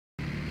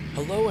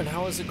Hello and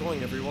how is it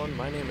going, everyone?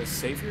 My name is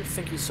Savior.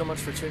 Thank you so much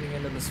for tuning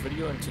into this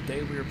video, and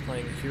today we are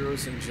playing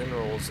Heroes and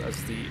Generals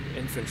as the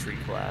Infantry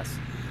class.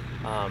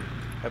 I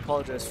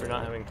apologize for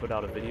not having put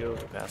out a video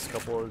the past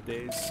couple of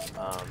days.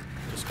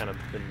 Just kind of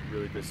been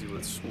really busy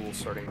with school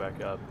starting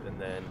back up, and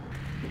then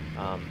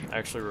I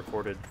actually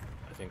recorded,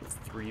 I think,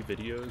 3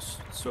 videos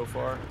so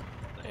far,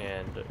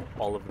 and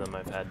all of them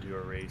I've had to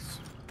erase,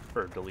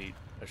 or delete,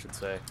 I should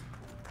say,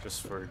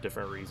 just for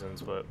different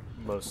reasons, but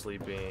mostly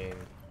being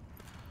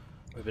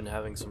we've been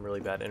having some really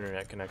bad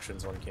internet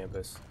connections on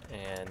campus,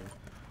 and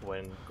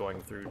when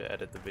going through to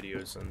edit the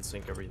videos and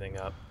sync everything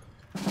up,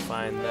 I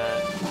find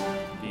that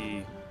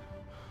the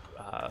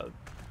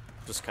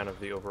just kind of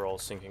the overall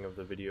syncing of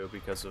the video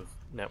because of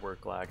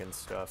network lag and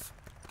stuff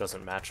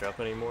doesn't match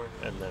up anymore,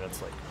 and then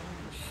it's like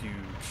a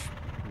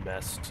huge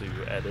mess to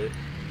edit,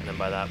 and then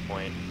by that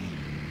point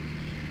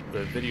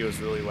the video is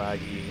really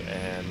laggy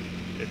and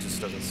it just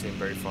doesn't seem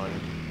very fun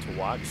to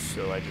watch,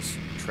 so I just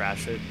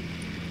trash it.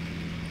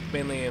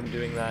 Mainly I'm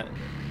doing that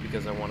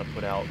because I want to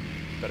put out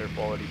better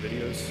quality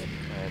videos,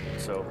 and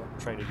so I'm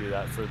trying to do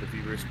that for the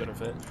viewers'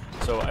 benefit.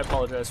 So I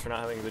apologize for not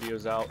having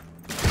videos out.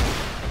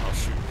 Oh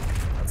shoot,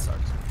 that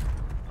sucks.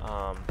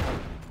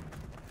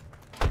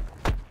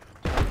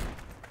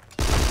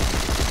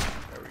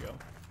 There we go.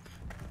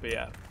 But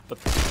yeah, but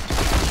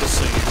just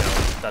so you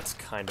know, that's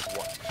kind of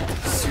what.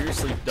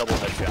 Seriously, double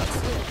headshots.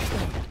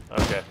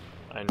 Okay,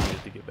 I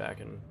needed to get back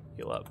and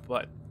heal up,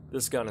 but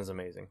this gun is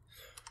amazing.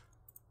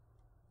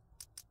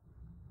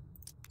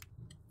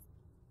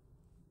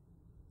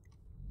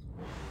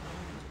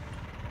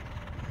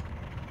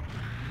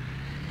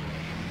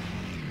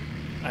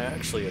 I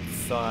actually had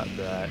thought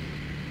that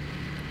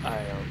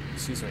I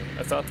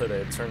thought that I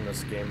had turned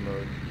this game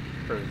mode,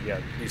 or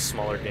yeah, these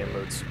smaller game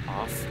modes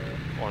off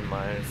on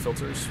my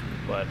filters,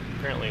 but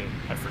apparently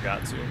I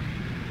forgot to.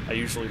 I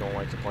usually don't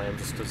like to play them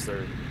just because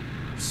they're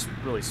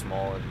really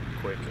small and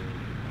quick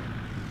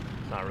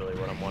and not really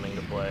what I'm wanting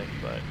to play,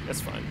 but it's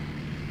fine.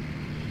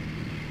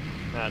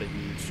 Not a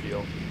huge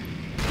deal.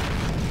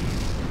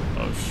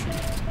 Oh shoot.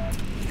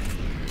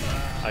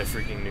 I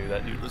freaking knew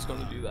that dude was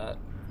going to do that.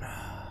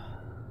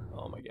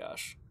 Oh my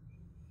gosh.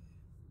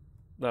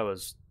 That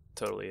was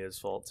totally his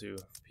fault too.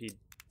 He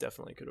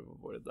definitely could have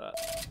avoided that.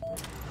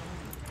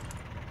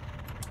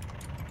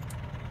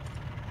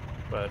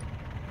 But,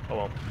 oh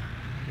well.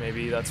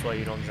 Maybe that's why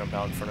you don't jump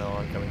out in front of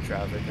oncoming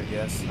traffic, I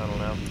guess. I don't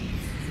know.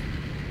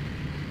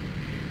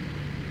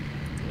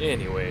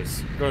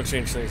 Anyways, we're going to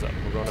change things up.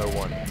 We're going to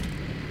 1.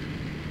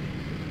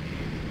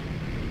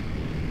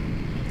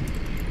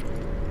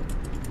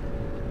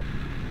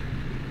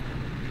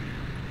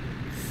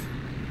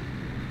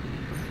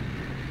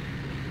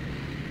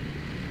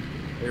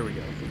 Here we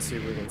go. Let's see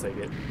if we can take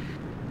it.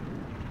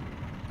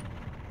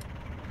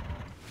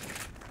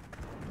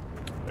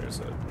 There's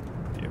a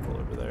vehicle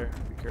over there.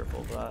 Be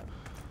careful of that.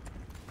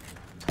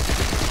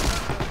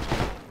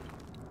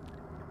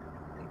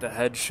 The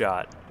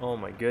headshot. Oh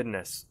my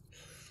goodness.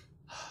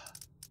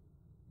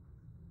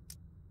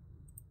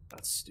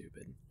 That's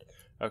stupid.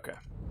 Okay.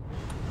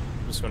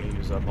 I'm just going to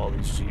use up all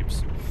these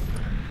jeeps.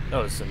 That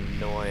was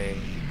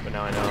annoying. But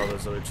now I know how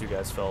those other 2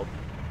 guys felt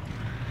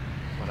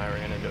when I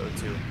ran into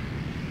O2.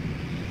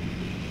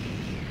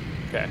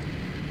 Okay,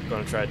 I'm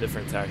going to try a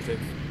different tactic.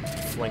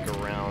 Flank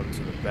around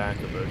to the back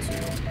of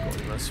O2,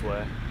 going this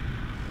way.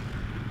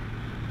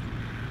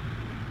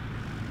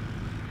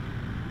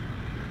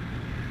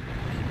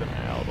 Keep an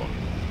eye out on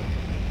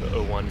the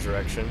O1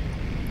 direction.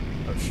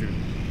 Oh shoot,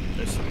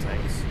 there's some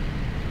tanks.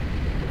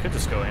 We could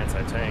just go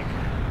anti-tank.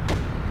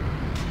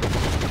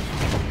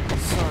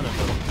 Son of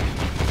a...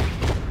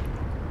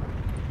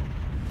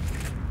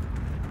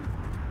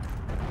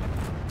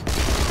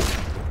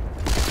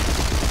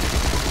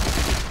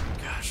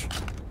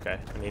 Okay,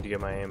 I need to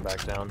get my aim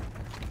back down.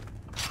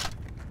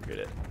 Get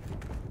it.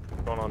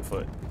 Going on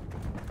foot.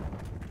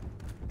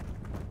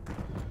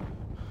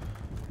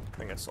 I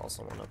think I saw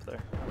someone up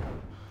there.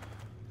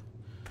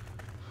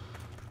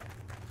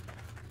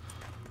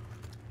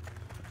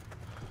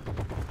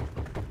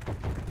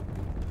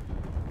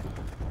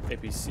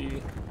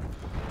 APC.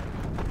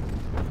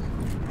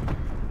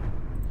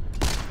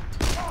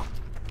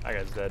 That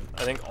guy's dead.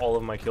 I think all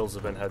of my kills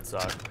have been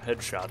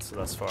headshots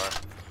thus far,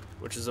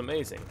 which is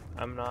amazing.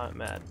 I'm not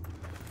mad.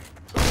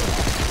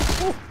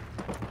 Woo.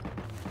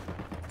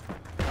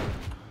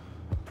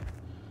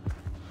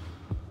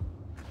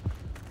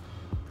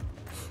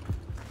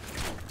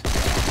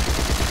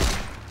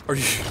 Are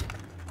you...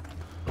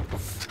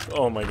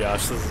 Oh my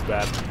gosh, this is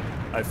bad.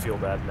 I feel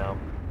bad now.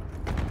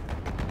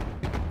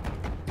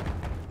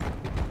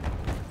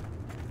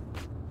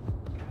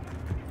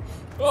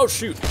 Oh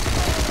shoot!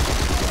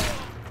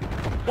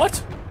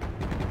 What?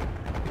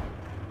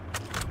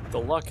 The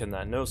luck in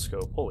that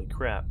no-scope, holy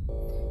crap.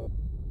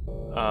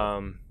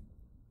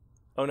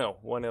 Oh no,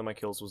 one of my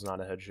kills was not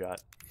a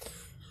headshot.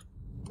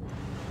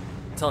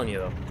 I'm telling you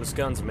though, this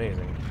gun's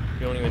amazing.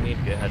 You don't even need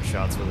to get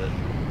headshots with it.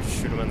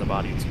 Shoot them in the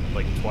body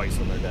like twice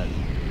when they're dead.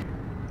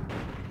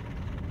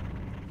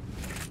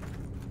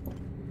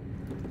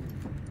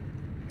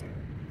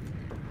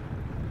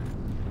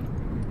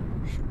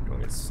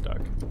 gets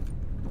stuck.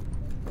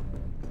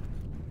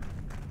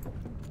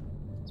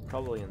 It's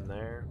probably in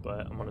there,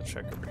 but I'm gonna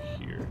check over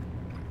here.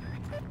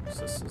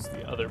 So this is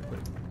the other place.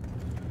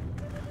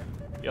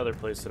 The other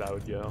place that I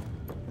would go.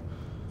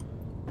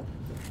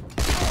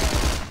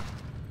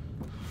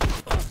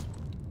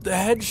 The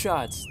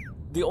headshots!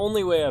 The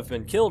only way I've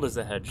been killed is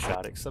a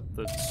headshot, except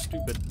the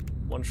stupid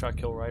one-shot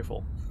kill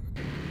rifle.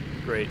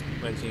 Great,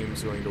 my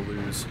team's going to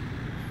lose.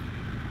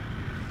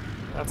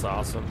 That's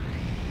awesome.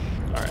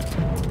 Alright,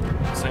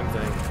 same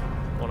thing.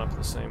 One up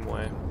the same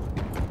way.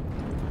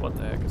 What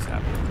the heck is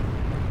happening?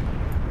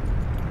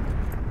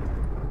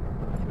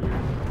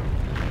 Weird.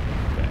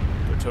 Okay,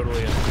 they're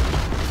totally in.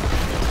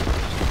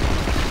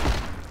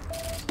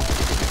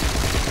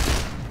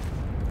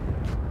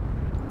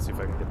 Let's see if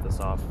I can get this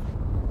off.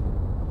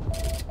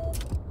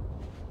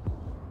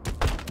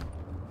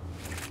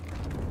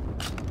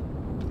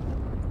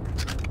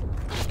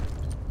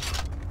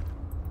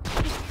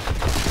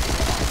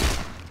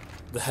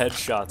 The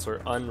headshots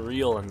are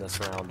unreal in this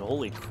round.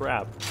 Holy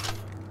crap.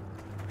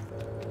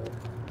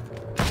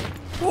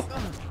 Whoa.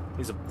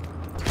 He's a...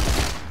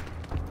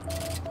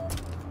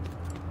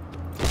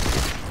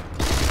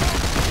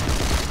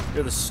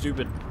 You're the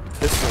stupid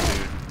pistol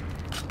dude.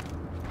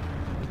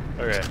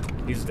 Okay,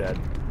 he's dead.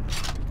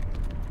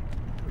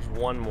 There's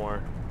one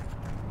more.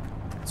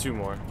 Two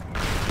more.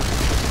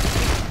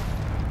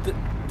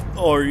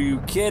 Oh, are you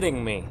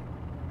kidding me?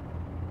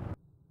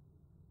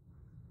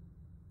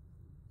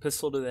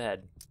 Pistol to the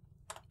head.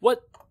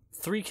 What?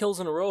 3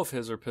 kills in a row of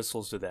his are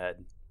pistols to the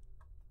head.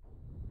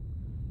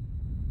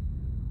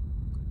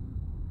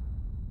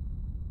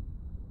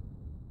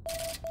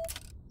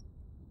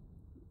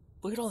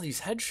 Look at all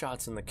these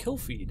headshots in the kill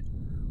feed.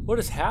 What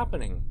is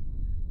happening?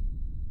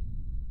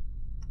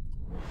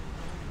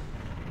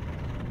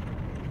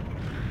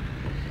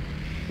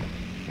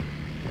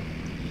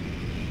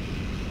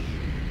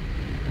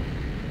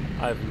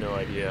 I have no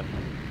idea.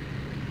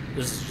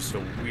 This is just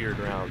a weird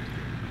round.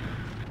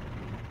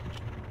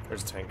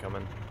 There's a tank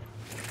coming.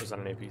 Or is that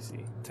an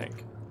APC?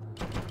 Tank.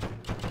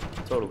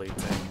 Totally a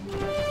tank.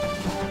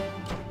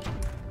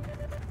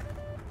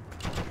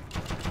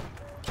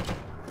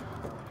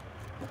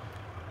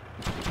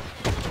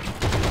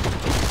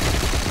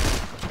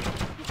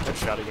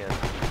 Headshot again.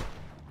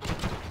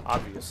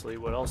 Obviously,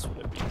 what else would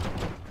it be?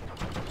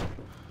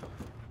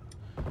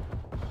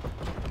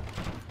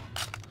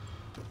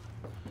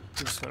 I'm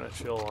just gonna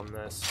chill on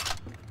this.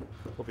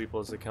 Couple people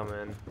as they come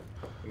in.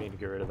 We need to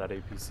get rid of that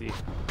APC.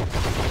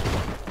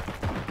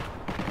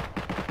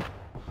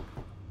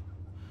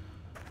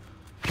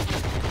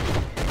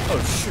 Oh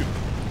shoot!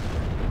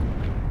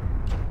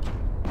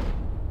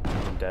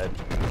 I'm dead.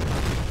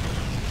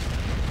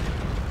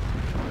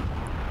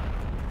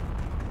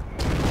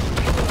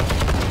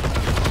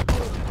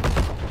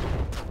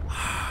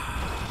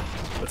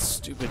 That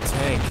stupid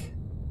tank.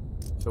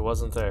 If it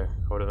wasn't there,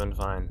 I would have been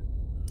fine.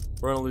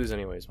 We're gonna lose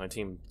anyways. My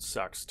team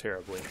sucks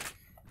terribly.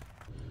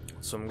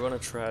 So I'm going to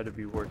try to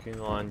be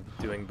working on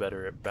doing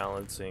better at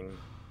balancing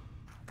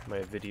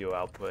my video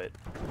output.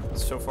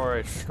 So far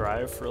I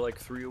strive for like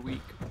 3 a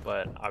week,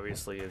 but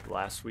obviously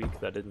last week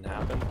that didn't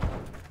happen.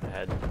 I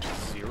had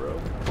 0.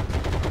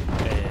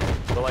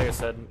 But like I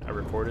said, I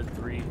recorded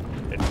 3.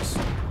 It just,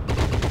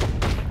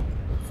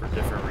 for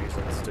different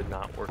reasons, did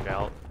not work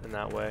out in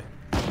that way.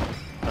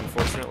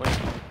 Unfortunately.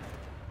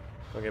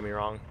 Don't get me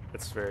wrong,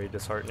 it's very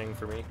disheartening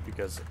for me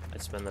because I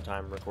spend the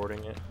time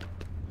recording it.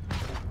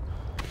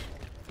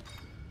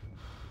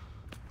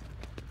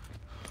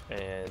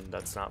 And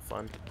that's not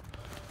fun.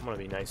 I'm gonna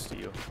be nice to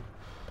you.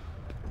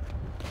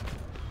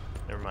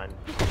 Never mind.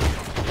 You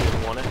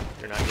didn't want it?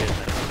 You're not getting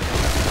it.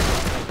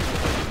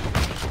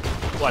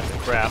 What the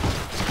crap?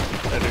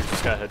 That dude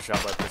just got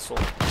headshot by pistol.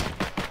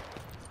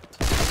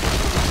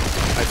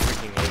 I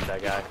freaking hate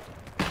that guy.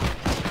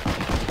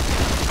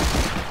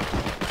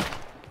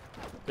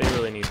 They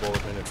really need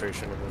bullet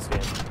penetration in this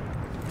game.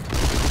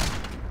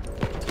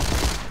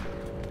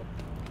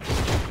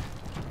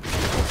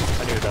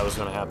 I knew that was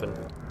gonna happen.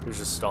 He was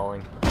just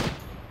stalling.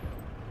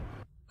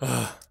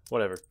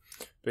 Whatever.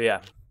 But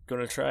yeah,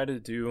 gonna try to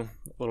do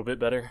a little bit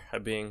better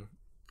at being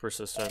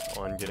persistent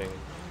on getting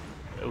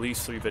at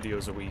least 3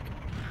 videos a week.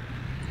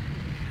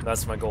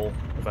 That's my goal.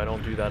 If I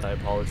don't do that, I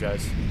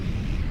apologize.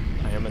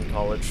 I am in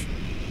college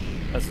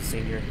as a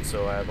senior,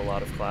 so I have a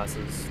lot of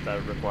classes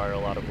that require a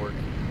lot of work.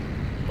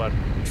 But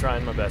I'm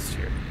trying my best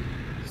here.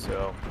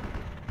 So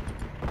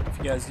if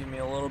you guys give me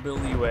a little bit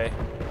of leeway,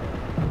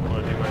 I'm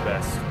gonna do my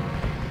best.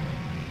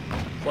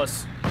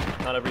 Plus,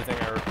 not everything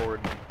I record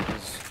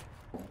is,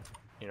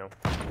 you know,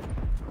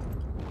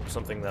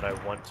 something that I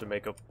want to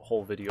make a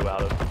whole video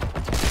out of.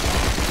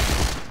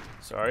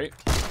 Sorry.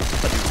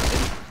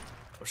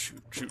 Oh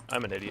shoot,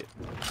 I'm an idiot.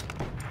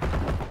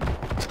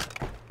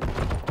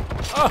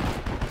 Ah!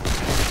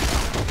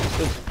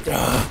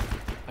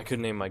 I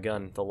couldn't aim my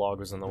gun, the log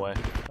was in the way.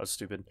 That was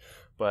stupid.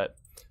 But,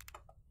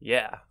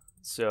 yeah,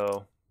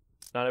 so,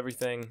 not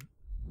everything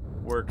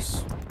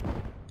works.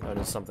 And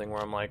it's something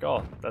where I'm like,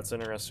 oh, that's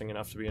interesting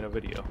enough to be in a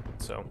video.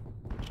 So,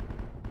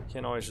 you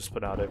can't always just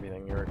put out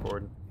everything you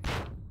record.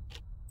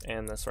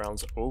 And this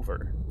round's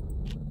over.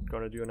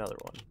 Gonna do another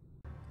one.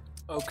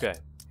 Okay.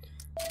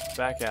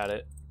 Back at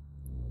it.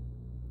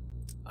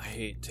 I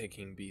hate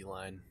taking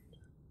beeline.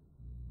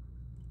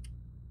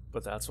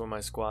 But that's what my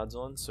squad's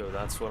on, so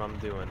that's what I'm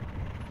doing.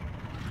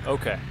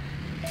 Okay.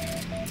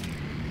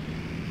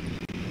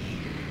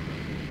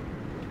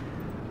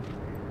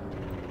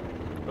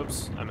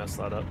 Oops, I messed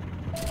that up.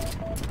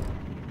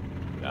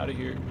 Get out of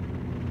here.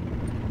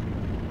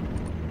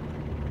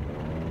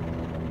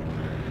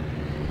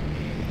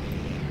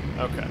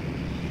 Okay.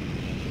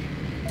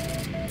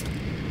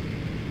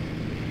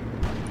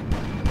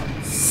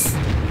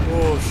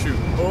 Oh shoot,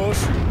 oh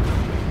shoot.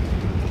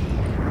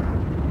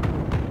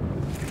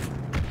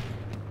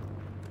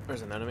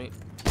 There's an enemy.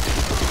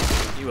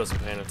 He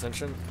wasn't paying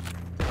attention.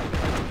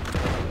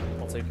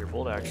 I'll take your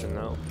bolt action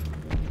though.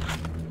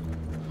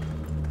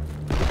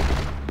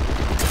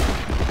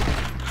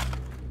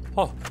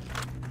 Oh.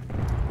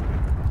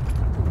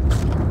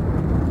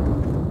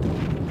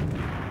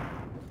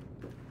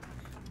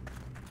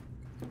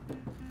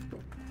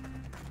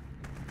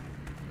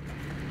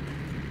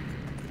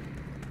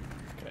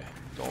 Okay,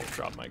 don't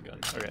drop my gun.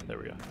 Okay, there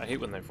we go. I hate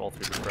when they fall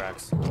through the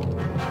cracks.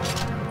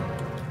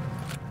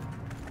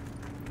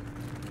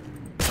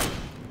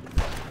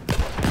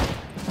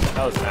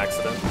 That was an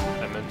accident.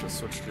 I meant to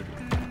switch to...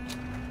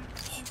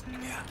 Oh,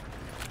 yeah.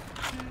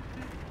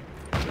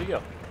 There you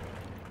go.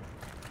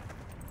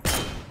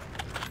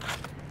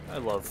 I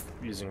love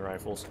using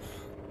rifles.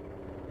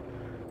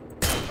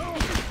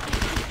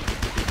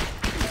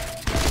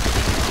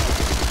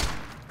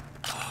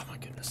 Oh my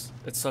goodness.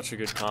 It's such a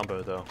good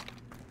combo though.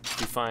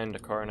 You find a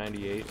Car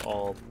 98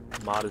 all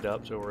modded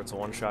up to where it's a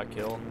one-shot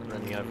kill, and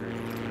then you have your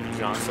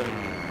Johnson.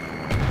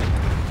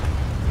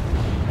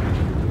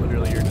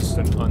 Literally, you're just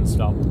an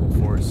unstoppable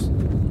force.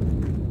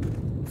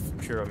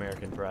 Pure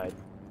American pride.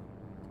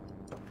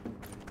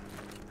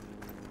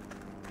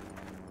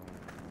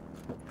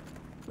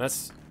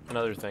 That's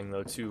another thing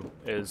though too,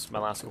 is my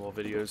last couple of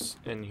videos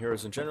in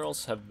Heroes and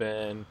Generals have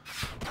been...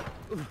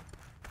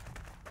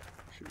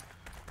 Shoot,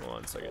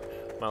 one second.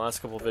 My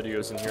last couple of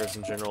videos in Heroes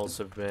and Generals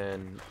have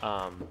been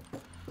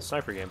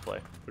sniper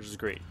gameplay, which is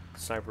great.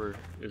 Sniper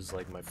is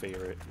like my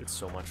favorite, it's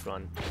so much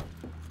fun.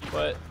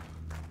 But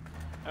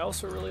I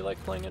also really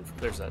like playing in...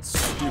 There's that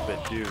stupid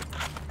dude.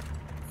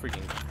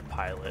 Freaking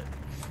pilot.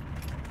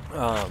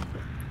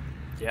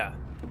 Yeah.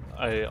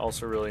 I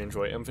also really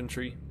enjoy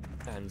infantry,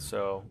 and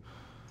so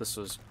this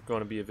was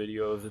going to be a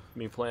video of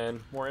me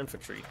playing more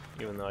infantry,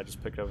 even though I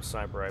just picked up a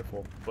sniper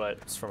rifle, but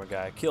it's from a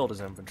guy I killed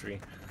as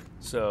infantry,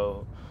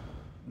 so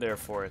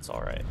therefore it's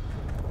alright.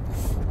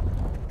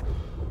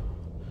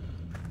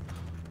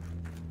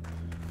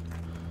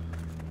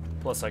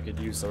 Plus I could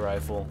use the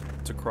rifle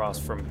to cross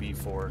from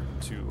B4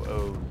 to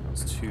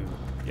O2,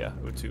 yeah,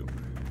 O2,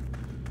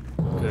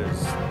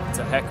 because it's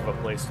a heck of a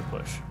place to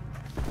push.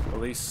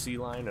 At least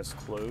C-line is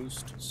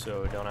closed,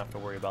 so I don't have to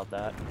worry about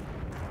that,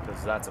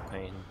 because that's a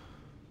pain.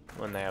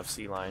 When they have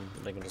C-line,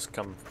 they can just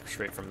come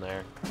straight from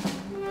there.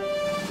 We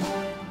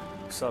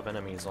still have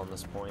enemies on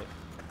this point.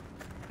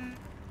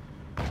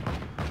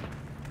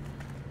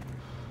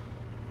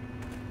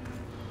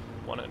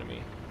 One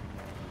enemy.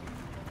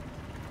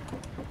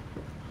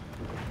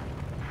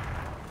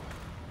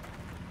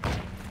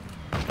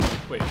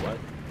 Wait, what?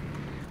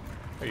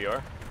 There you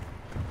are.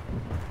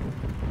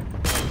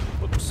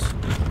 Whoops.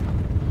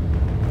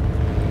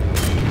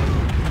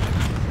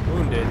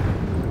 Wounded.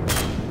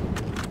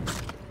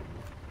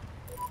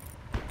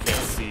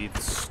 Can't see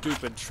the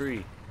stupid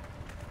tree.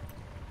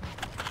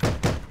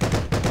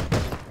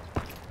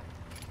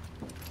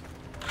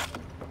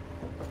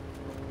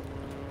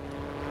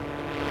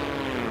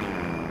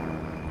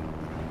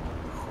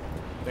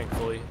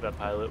 Thankfully, that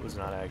pilot was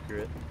not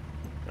accurate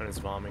on his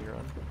bombing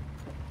run.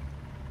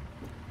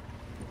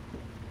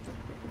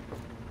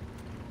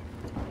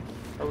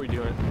 How are we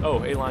doing?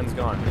 Oh, A-line's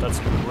gone. That's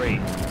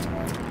great.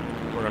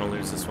 We're gonna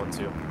lose this one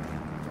too.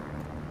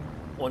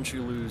 Once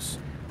you lose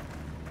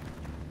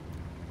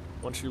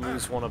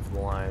one of the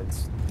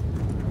lines,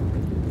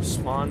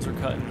 spawns are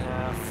cut in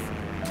half,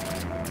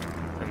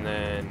 and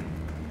then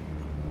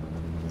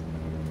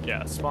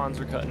yeah, spawns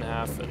are cut in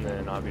half, and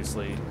then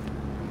obviously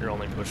you're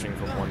only pushing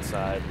from one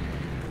side.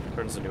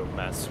 Turns into a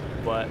mess,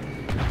 but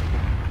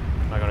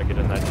I'm not gonna get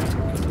in that just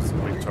because it's a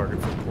big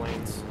target for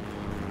planes,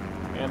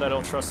 and I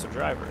don't trust the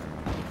driver.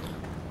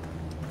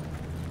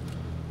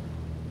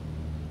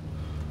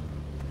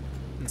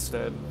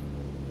 Instead,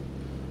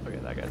 okay,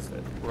 that guy's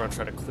dead. We're gonna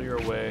try to clear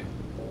away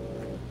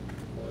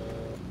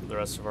the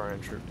rest of our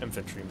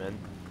infantrymen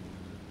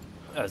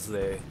as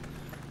they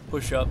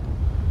push up,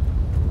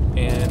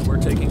 and we're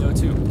taking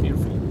O2.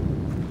 Beautiful.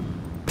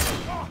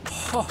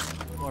 Oh,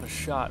 what a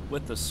shot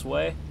with the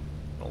sway.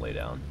 I'm gonna lay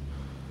down.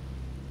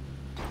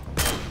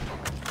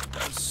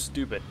 That was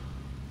stupid.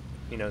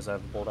 He knows I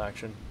have bolt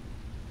action.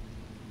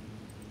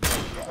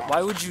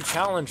 Why would you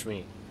challenge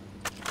me?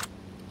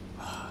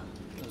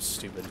 That was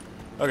stupid.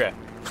 Okay,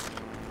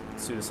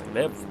 let's do this thing.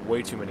 They have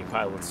way too many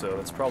pilots, so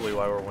that's probably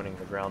why we're winning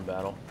the ground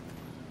battle.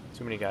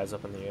 Too many guys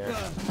up in the air.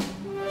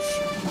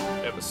 Shoot,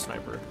 they have a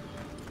sniper.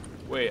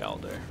 way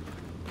out there.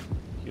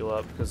 Heal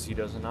up because he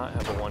does not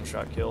have a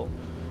one-shot kill.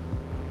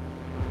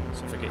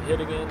 So if I get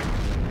hit again,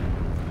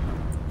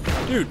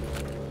 dude.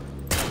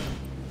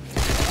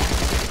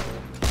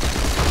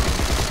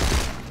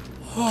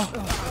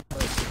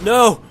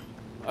 No!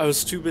 I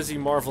was too busy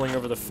marveling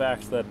over the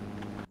fact that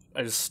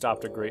I just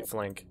stopped a great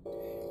flank.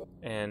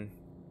 And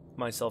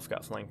myself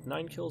got flanked.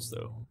 9 kills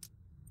though.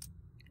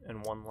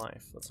 And 1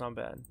 life. That's not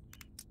bad.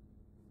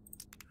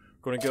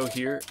 Gonna go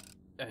here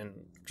and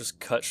just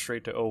cut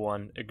straight to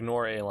 01.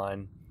 Ignore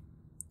A-line.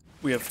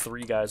 We have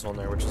 3 guys on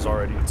there, which is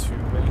already too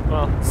many.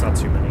 Well, it's not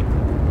too many.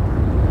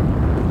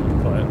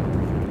 But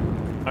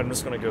I'm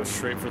just gonna go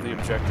straight for the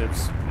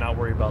objectives, not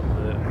worry about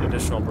the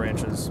additional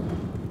branches.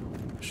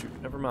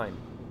 Shoot, never mind.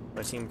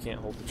 My team can't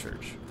hold the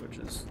church, which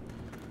is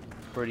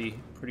pretty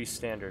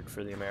standard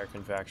for the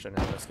American faction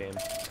in this game.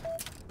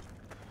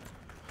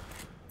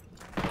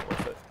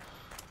 Worth it.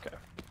 Okay.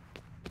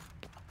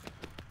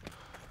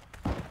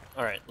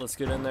 Alright, let's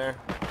get in there.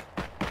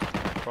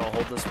 We're gonna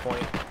hold this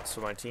point so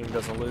my team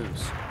doesn't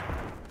lose.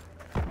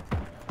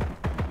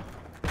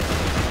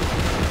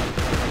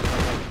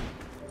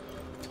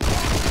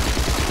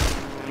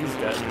 He's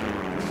dead.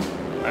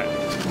 Alright.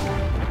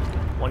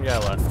 1 guy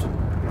left.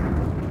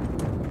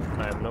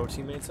 I have no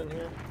teammates in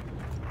here?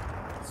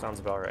 Sounds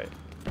about right.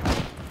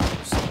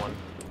 There's someone.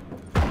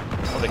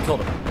 Oh, they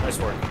killed him. Nice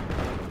work.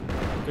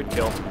 Good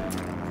kill.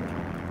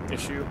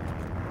 Issue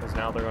is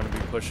now they're going to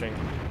be pushing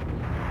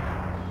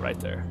right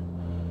there.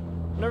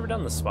 I've never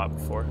done this spot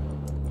before.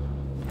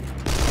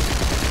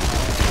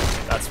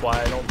 That's why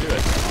I don't do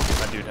it.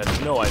 That dude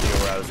had no idea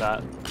where I was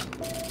at.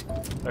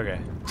 Okay.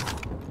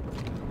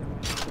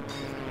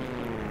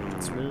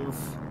 Let's move.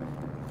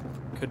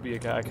 Could be a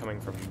guy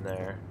coming from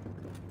there.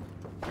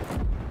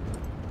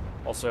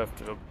 Also have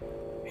to...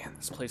 Man,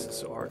 this place is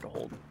so hard to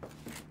hold.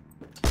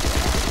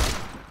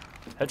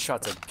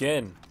 Headshots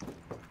again!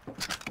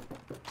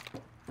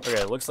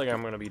 Okay, looks like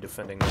I'm going to be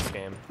defending this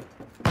game.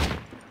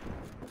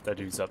 That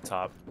dude's up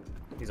top.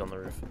 He's on the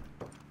roof.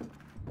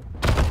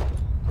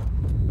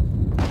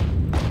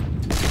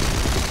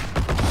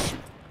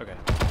 Okay.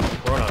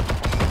 We're going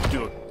to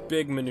do a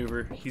big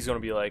maneuver. He's going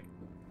to be like,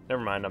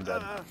 never mind, I'm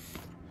dead.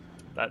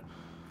 That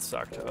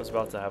sucked. I was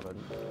about to have a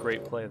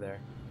great play there.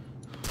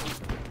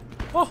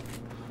 Oh!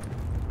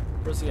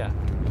 Where's he at?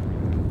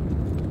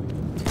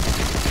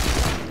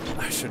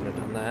 I shouldn't have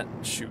done that.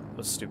 Shoot, that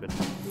was stupid.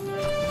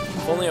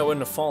 If only I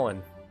wouldn't have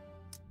fallen.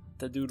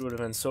 That dude would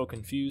have been so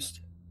confused.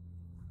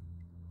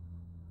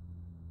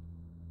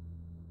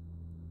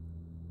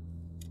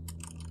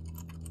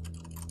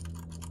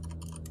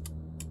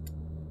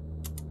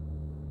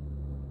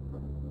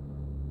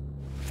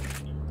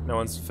 No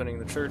one's defending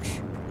the church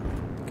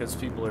because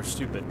people are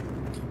stupid.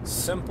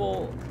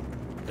 Simple.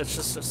 It's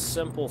just a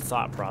simple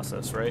thought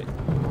process, right?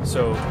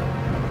 So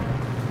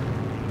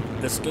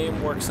this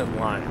game works in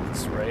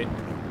lines, right?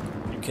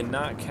 You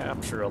cannot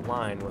capture a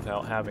line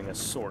without having a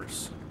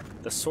source.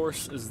 The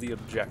source is the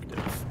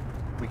objective.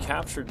 We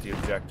captured the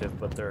objective,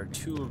 but there are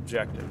 2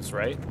 objectives,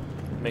 right?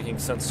 Making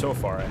sense so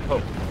far, I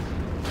hope.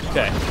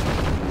 Okay.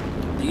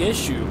 The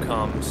issue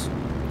comes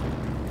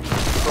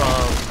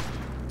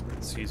from...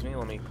 Excuse me,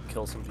 let me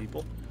kill some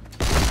people.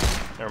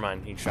 Never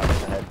mind, he shot me in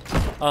the head.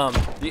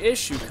 The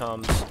issue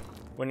comes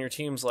when your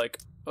team's like,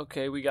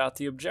 okay, we got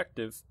the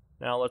objective,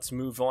 now let's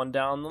move on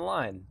down the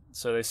line.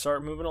 So they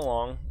start moving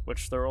along,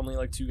 which there are only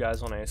like 2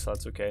 guys on A, so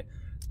that's okay.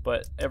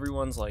 But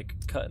everyone's like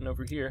cutting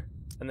over here,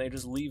 and they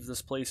just leave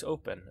this place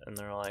open. And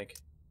they're like,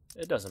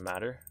 it doesn't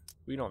matter,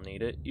 we don't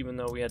need it, even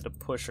though we had to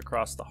push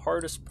across the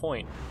hardest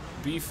point,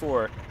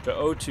 B4 to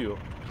O2,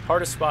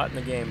 hardest spot in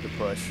the game to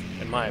push,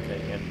 in my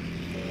opinion.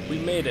 We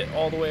made it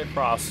all the way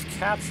across,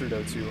 captured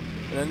O2,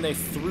 and then they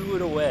threw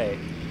it away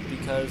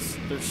because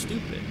they're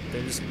stupid.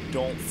 They just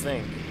don't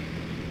think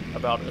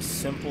about a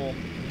simple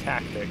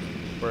tactic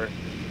where,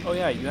 oh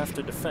yeah, you have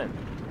to defend.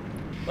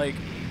 Like,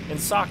 in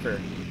soccer,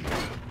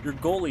 your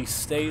goalie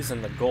stays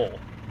in the goal,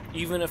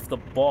 even if the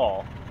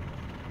ball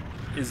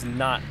is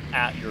not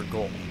at your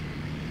goal.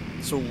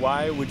 So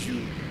why would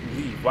you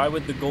leave? Why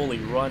would the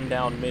goalie run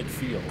down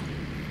midfield?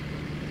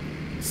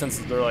 Since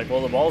they're like,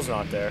 well, the ball's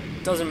not there.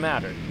 It doesn't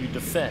matter. You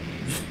defend.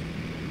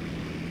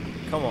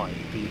 Come on,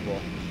 people.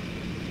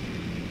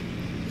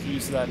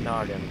 Use that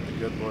noggin the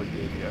good Lord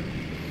gave you.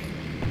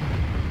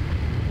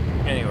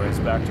 Anyways,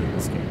 back to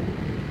this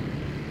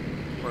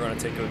game. We're going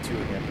to take O2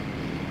 again.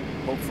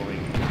 Hopefully,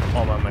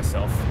 all by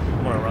myself.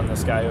 I'm going to run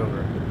this guy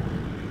over.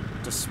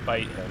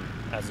 Despite him.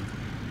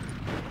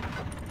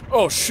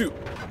 Oh, shoot!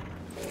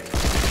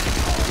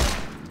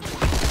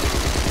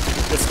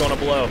 It's going to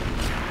blow.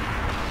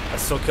 I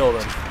still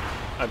killed him.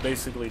 I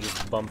basically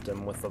just bumped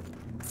him with the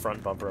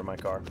front bumper of my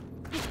car.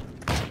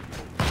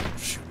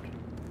 Shoot.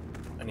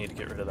 I need to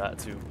get rid of that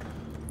too.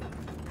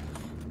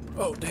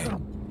 Oh, damn.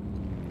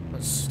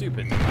 That's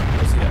stupid.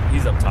 Where's he at?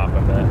 He's up top, I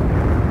bet.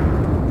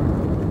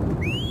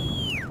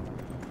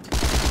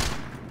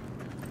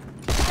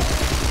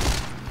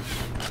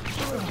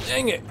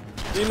 Dang it!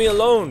 Leave me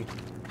alone!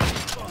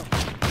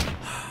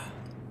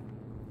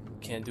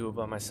 Can't do it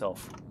by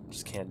myself.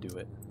 Just can't do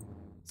it.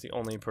 It's the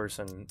only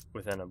person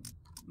within a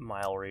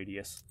mile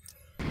radius.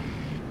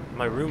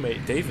 My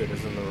roommate David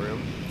is in the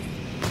room.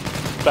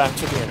 Back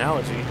to the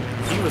analogy,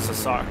 he was a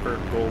soccer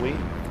goalie.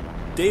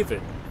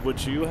 David,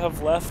 would you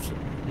have left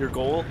your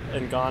goal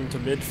and gone to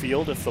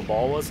midfield if the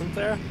ball wasn't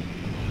there?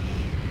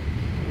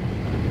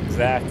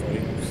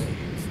 Exactly.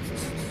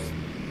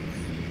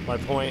 My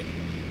point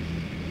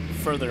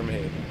further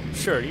made.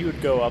 Sure, you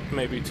would go up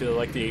maybe to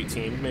like the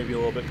 18, maybe a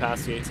little bit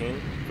past the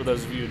 18. For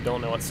those of you who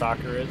don't know what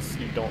soccer is,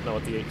 you don't know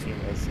what the 18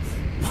 is.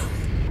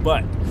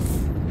 But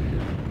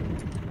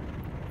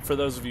for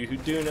those of you who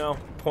do know,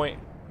 point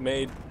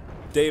made.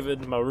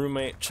 David, my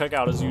roommate, check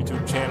out his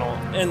YouTube channel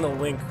in the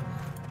link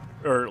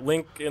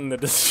in the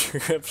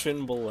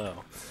description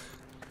below.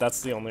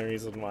 That's the only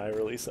reason why I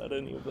really said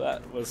any of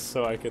that, was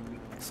so I could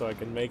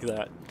make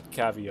that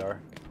caviat.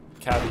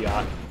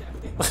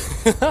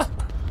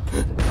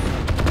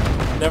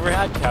 Never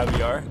had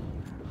caviar.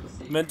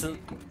 Meant to.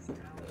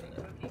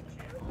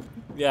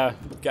 Yeah,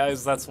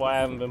 guys, that's why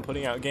I haven't been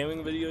putting out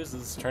gaming videos.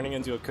 It's turning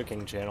into a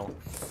cooking channel.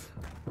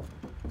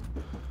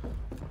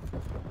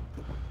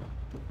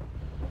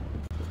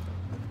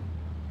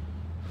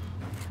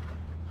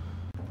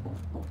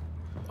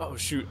 Oh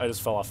shoot, I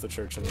just fell off the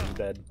church and I'm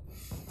dead.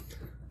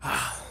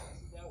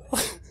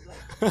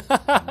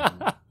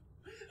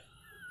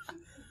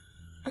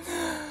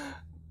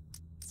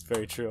 It's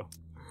very true.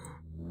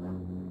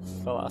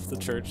 Fell off the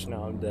church,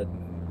 now I'm dead.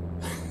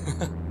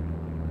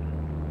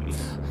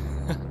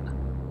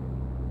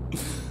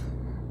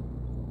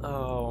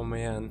 Oh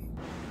man.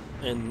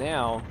 And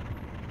now,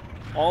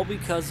 all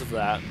because of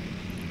that,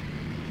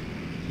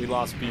 we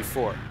lost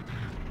B4.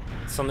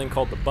 Something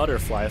called the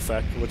butterfly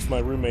effect, which my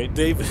roommate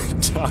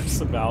David talks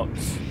about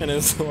in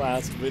his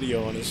last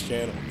video on his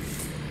channel.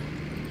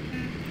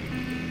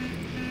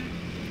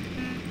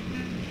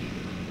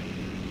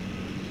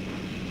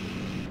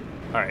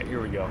 Alright,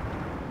 here we go.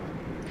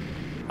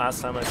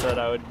 Last time I said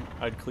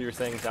I'd clear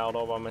things out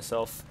all by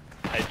myself.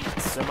 I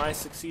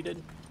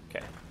semi-succeeded.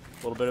 Okay. A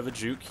little bit of a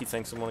juke. He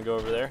thinks I'm gonna go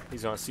over there.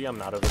 He's gonna see I'm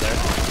not over there.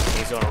 And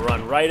he's gonna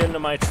run right into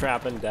my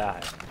trap and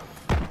die.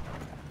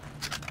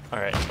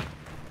 Alright.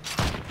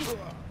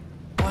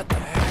 What the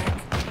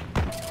heck?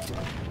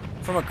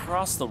 From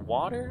across the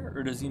water?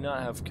 Or does he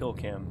not have kill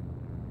cam?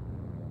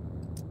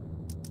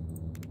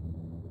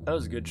 That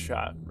was a good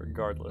shot,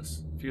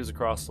 regardless. If he was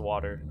across the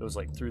water, it was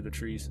like through the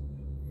trees.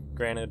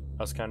 Granted,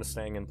 I was kind of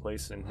staying in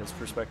place in his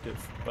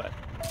perspective, but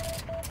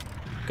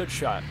good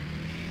shot.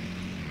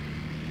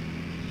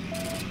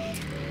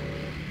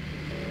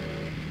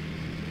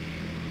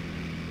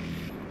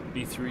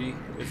 B3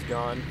 is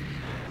gone.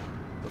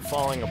 We're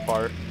falling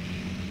apart.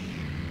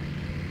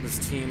 This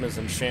team is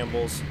in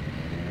shambles.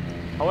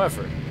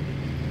 However,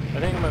 I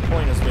think my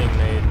point is being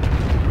made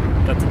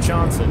that the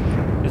Johnson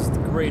is the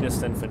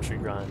greatest infantry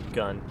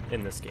gun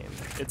in this game.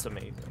 It's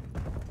amazing.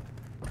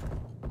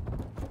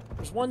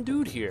 There's one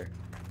dude here,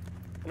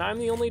 and I'm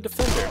the only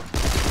defender.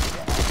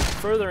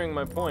 Furthering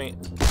my point,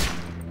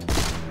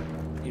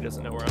 he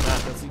doesn't know where I'm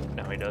at, does he?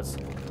 No, he does.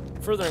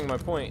 Furthering my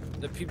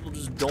point that people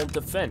just don't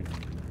defend.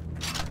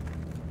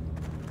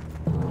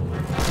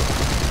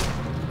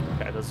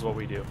 Okay, this is what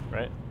we do,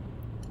 right?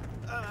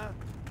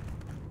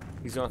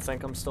 He's gonna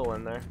think I'm still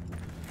in there.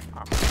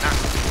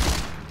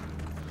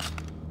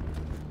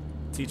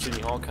 Teaching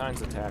you all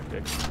kinds of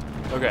tactics.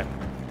 Okay.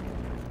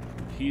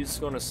 He's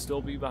gonna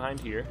still be behind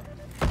here.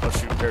 Oh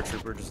shoot,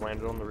 paratrooper just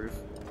landed on the roof.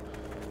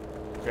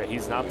 Okay,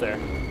 he's not there.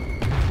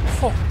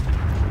 Oh.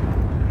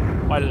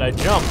 Why did I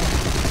jump?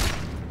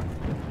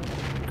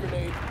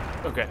 Grenade.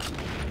 Okay.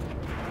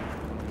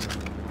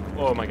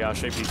 Oh my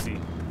gosh, APC.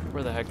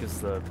 Where the heck is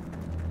the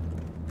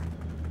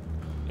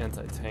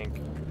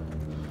anti-tank?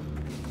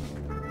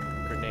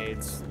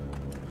 Grenades.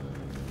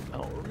 I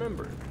don't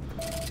remember.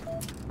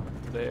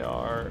 They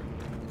are...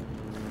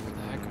 Where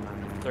the heck am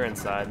I? They're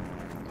inside.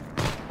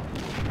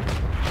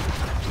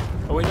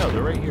 Oh wait, no,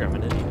 they're right here. I'm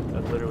an idiot. I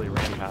literally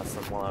ran past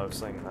them while I was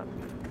saying that.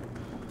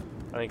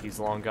 I think he's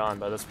long gone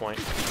by this point.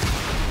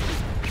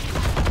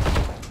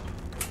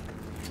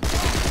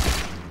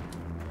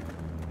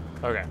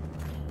 Okay.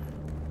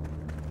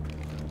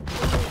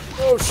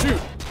 Oh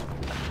shoot!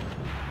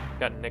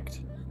 Got nicked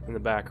in the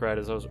back right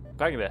as I was...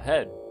 Back of the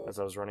head as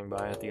I was running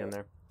by at the end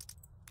there.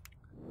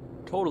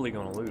 Totally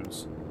gonna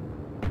lose.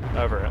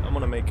 However, I'm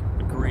gonna make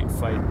a great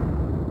fight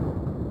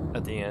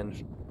at the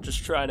end.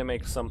 Just try to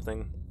make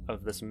something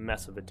of this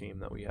mess of a team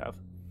that we have.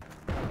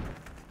 If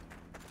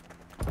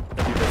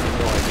he doesn't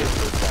know I get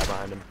this guy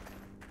behind him.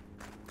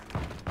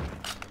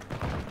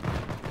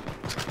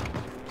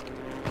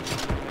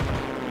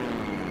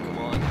 Come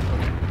on.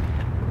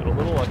 Got a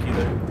little lucky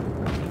there.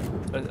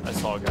 I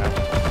saw a guy.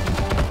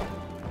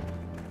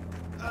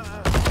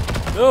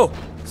 No!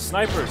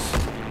 Snipers!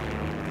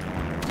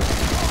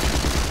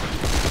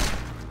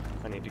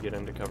 I need to get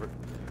into cover.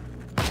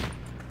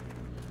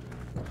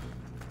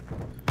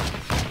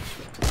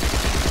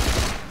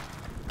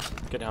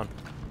 Get down.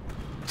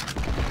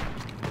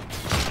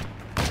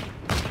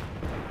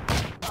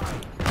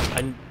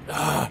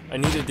 I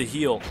needed to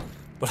heal,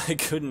 but I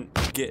couldn't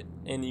get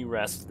any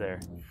rest there.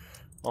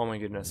 Oh my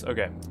goodness.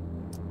 Okay.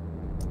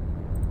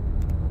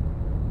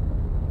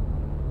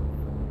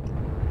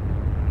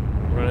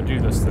 We're gonna do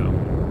this though.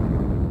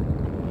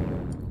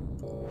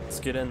 Let's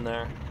get in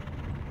there.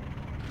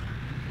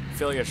 I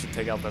feel like I should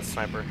take out that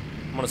sniper.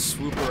 I'm gonna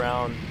swoop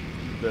around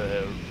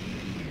the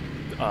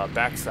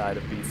backside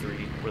of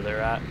B3 where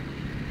they're at.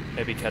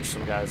 Maybe catch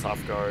some guys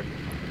off guard.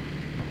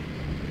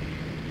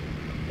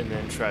 And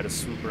then try to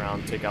swoop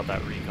around, take out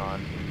that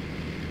recon.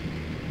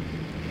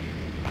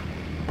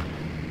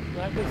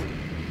 That busy.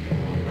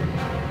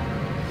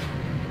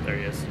 There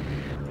he is.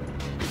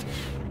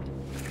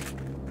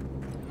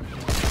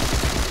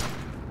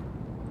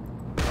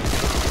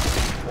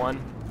 One.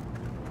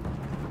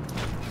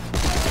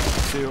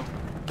 Two.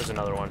 There's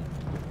another one.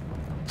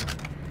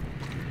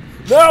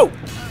 No!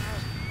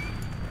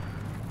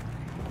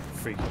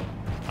 Freak.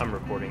 I'm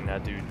reporting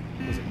that dude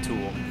was a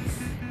tool.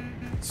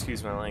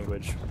 Excuse my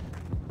language.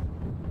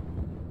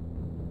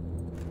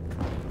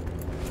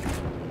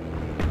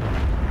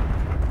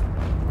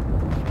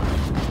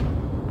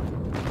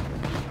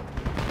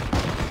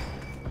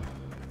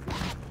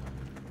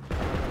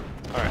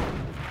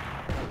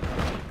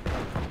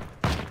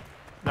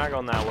 Not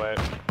going that way.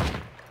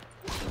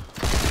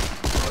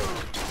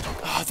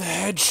 Oh, the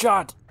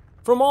headshot!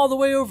 From all the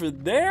way over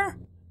there?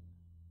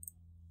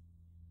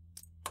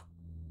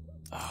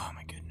 Oh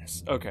my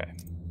goodness. Okay.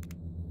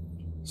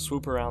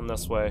 Swoop around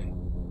this way.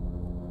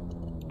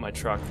 My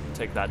truck,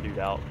 take that dude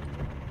out.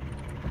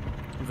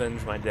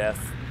 Avenge my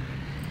death.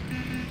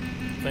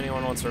 If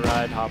anyone wants a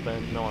ride, hop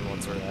in. No one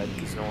wants a ride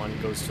because no one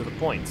goes to the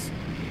points.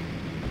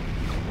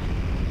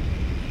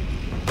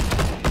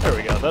 There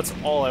we go. That's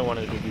all I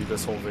wanted to do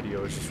this whole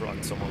video, is just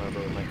run someone over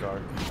with my car.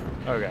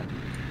 Okay.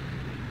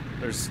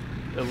 There's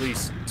at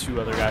least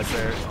 2 other guys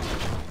there.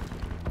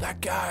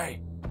 That guy!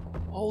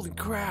 Holy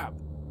crap!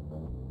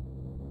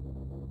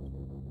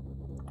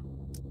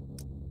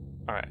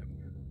 Alright.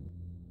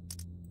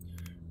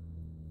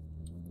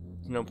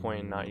 There's no point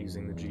in not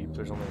using the Jeep.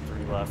 There's only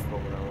 3 left,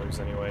 but we're gonna lose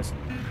anyways.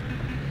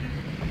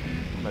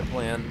 My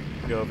plan,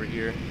 go over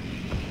here.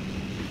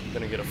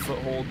 Gonna get a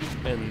foothold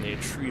in the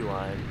tree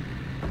line.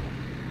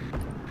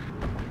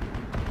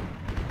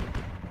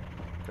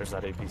 There's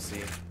that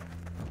APC.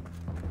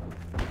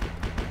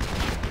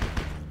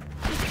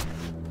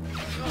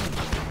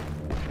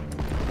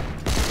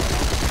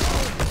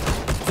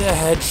 The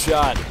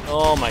headshot!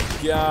 Oh my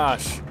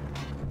gosh!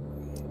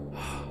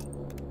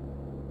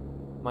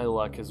 My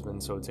luck has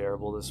been so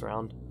terrible this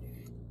round.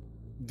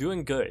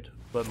 Doing good,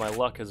 but my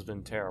luck has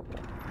been terrible.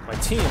 My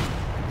team,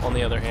 on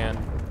the other hand,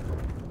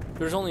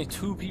 there's only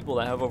 2 people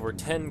that have over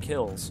 10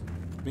 kills.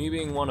 Me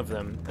being one of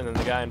them, and then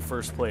the guy in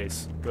first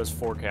place who has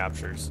 4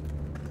 captures.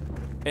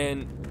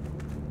 And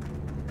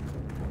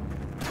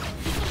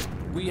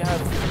we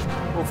have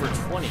over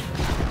 20.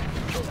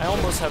 I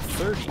almost have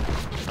 30.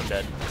 I'm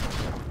dead.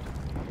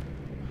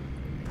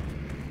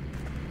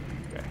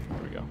 Okay,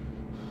 here we go.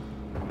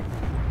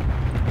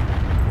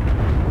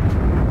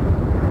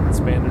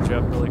 Let's bandage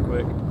up really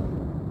quick.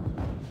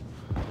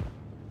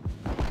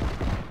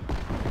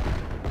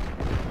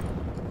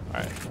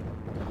 Alright.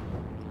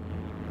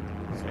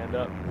 Stand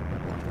up.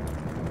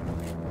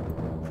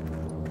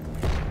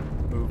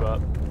 Move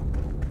up.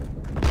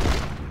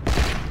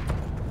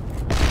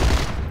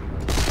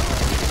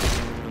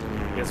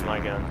 Gets my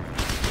gun.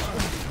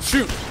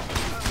 Shoot!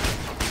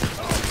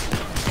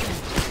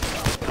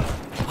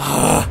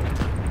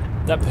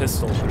 That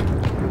pistol.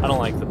 I don't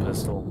like the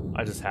pistol.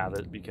 I just have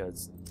it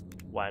because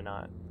why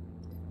not?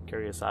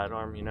 Carry a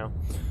sidearm, you know?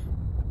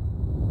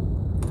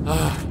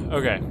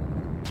 Okay.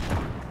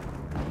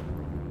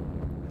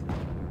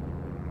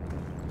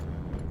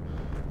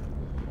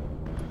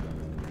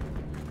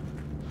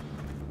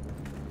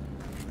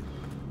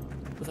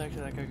 Where the heck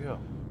did that guy go?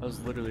 I was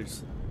literally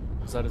just...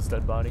 Was that his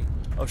dead body?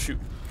 Oh shoot.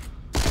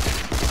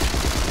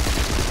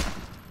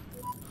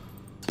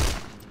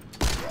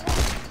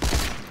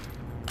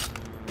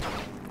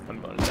 I'm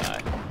gonna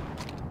die.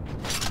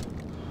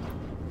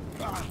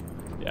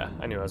 Yeah,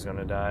 I knew I was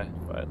gonna die,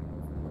 but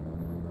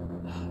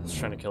I was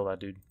trying to kill that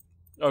dude.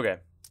 Okay.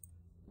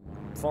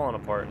 Falling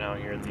apart now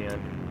here at the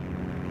end.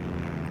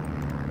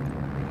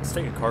 Let's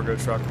take a cargo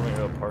truck, we're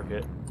gonna go park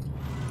it.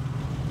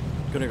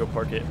 Gonna go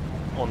park it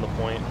on the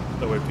point,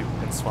 that way people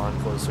can spawn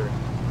closer.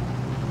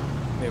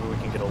 Maybe we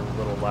can get a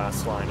little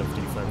last line of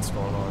defense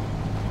going on.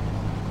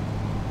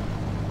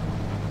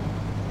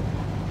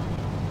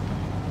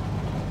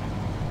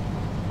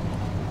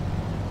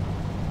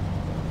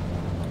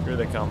 Here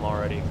they come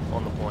already,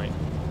 on the point.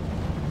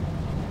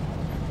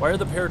 Why are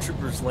the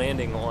paratroopers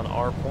landing on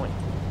our point?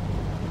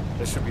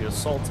 They should be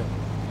assaulting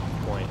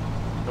the point.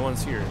 No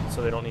one's here,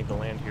 so they don't need to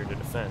land here to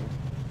defend.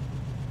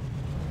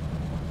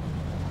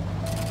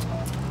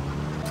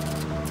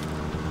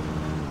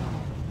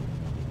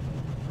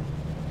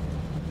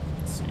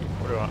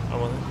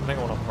 I think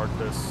I want to park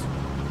this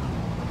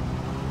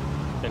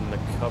in the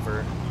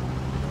cover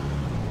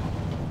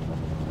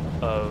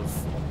of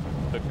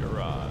the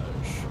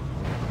garage.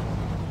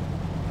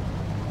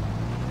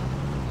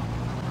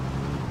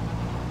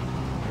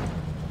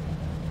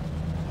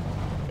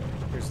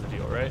 Okay, here's the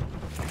deal, right?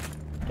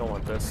 Don't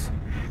want this.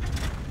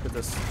 Get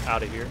this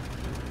out of here.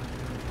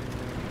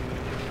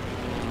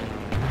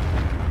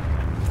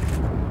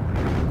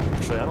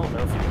 Actually, I don't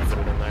know if you can fit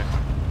it in there.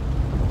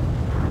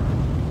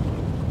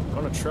 I'm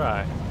gonna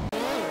try.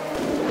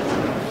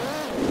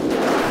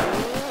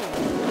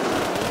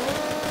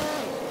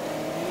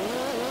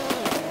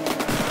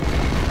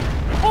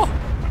 Oh!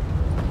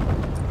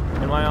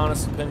 In my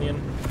honest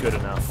opinion, good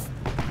enough.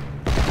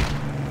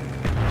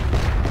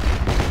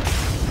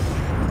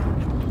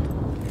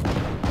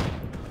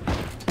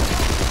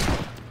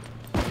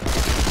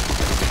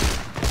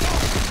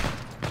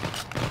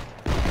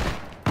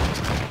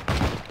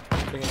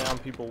 Taking down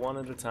people one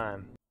at a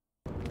time.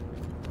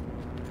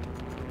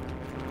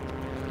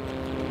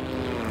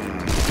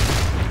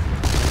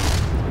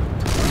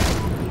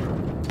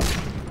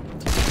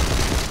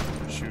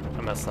 Shoot,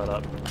 I messed that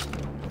up.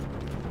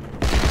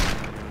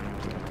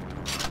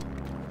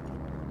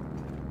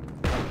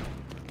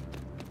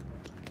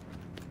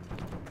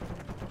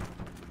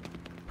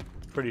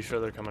 Pretty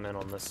sure they're coming in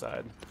on this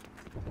side.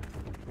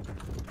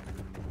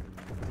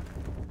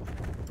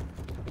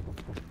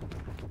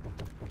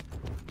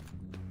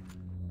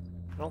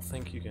 I don't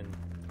think you can...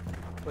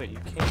 Wait, you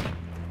can't.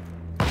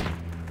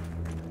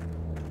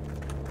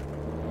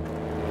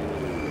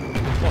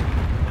 Oh.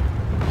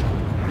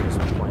 Here's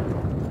my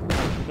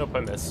plan. Nope, I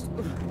missed.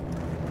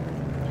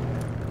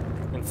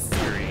 In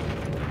theory,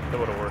 that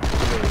would have worked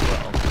really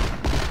well.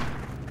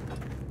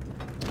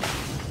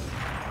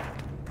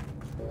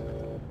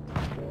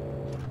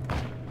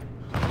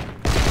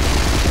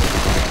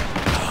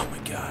 Oh my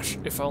gosh.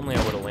 If only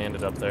I would have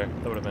landed up there.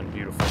 That would have been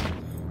beautiful.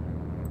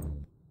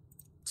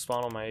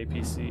 Spawn on my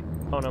APC.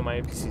 Oh no, my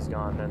APC's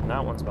gone, and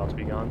that one's about to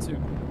be gone too.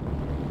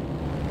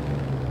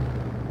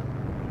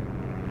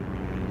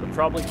 They're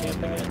probably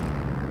camping it.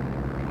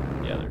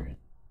 Yeah, they're...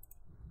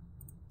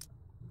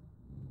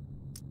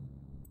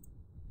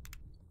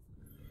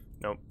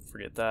 Nope,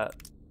 forget that.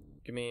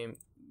 Give me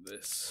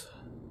this.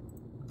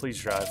 Please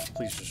drive.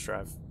 Please just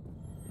drive.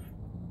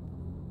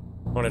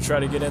 I want to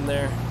try to get in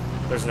there.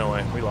 There's no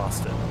way. We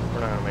lost it. We're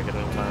not going to make it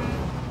in time.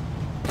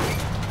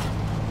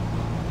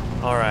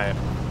 Alright.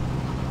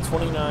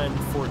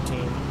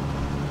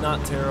 29-14,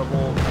 not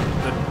terrible.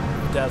 The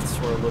deaths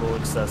were a little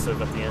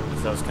excessive at the end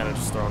because I was kind of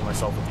just throwing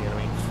myself at the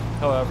enemy.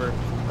 However,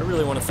 I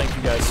really want to thank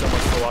you guys so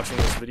much for watching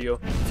this video.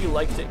 If you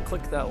liked it,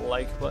 click that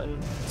like button,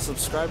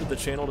 subscribe to the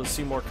channel to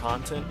see more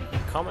content,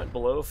 comment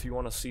below if you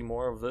want to see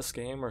more of this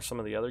game or some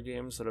of the other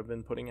games that I've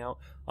been putting out.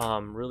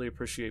 Really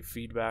appreciate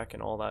feedback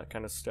and all that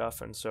kind of stuff,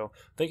 and so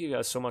thank you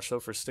guys so much though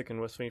for sticking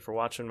with me, for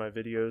watching my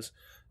videos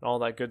and all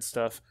that good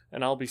stuff,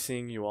 and I'll be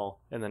seeing you all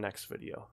in the next video.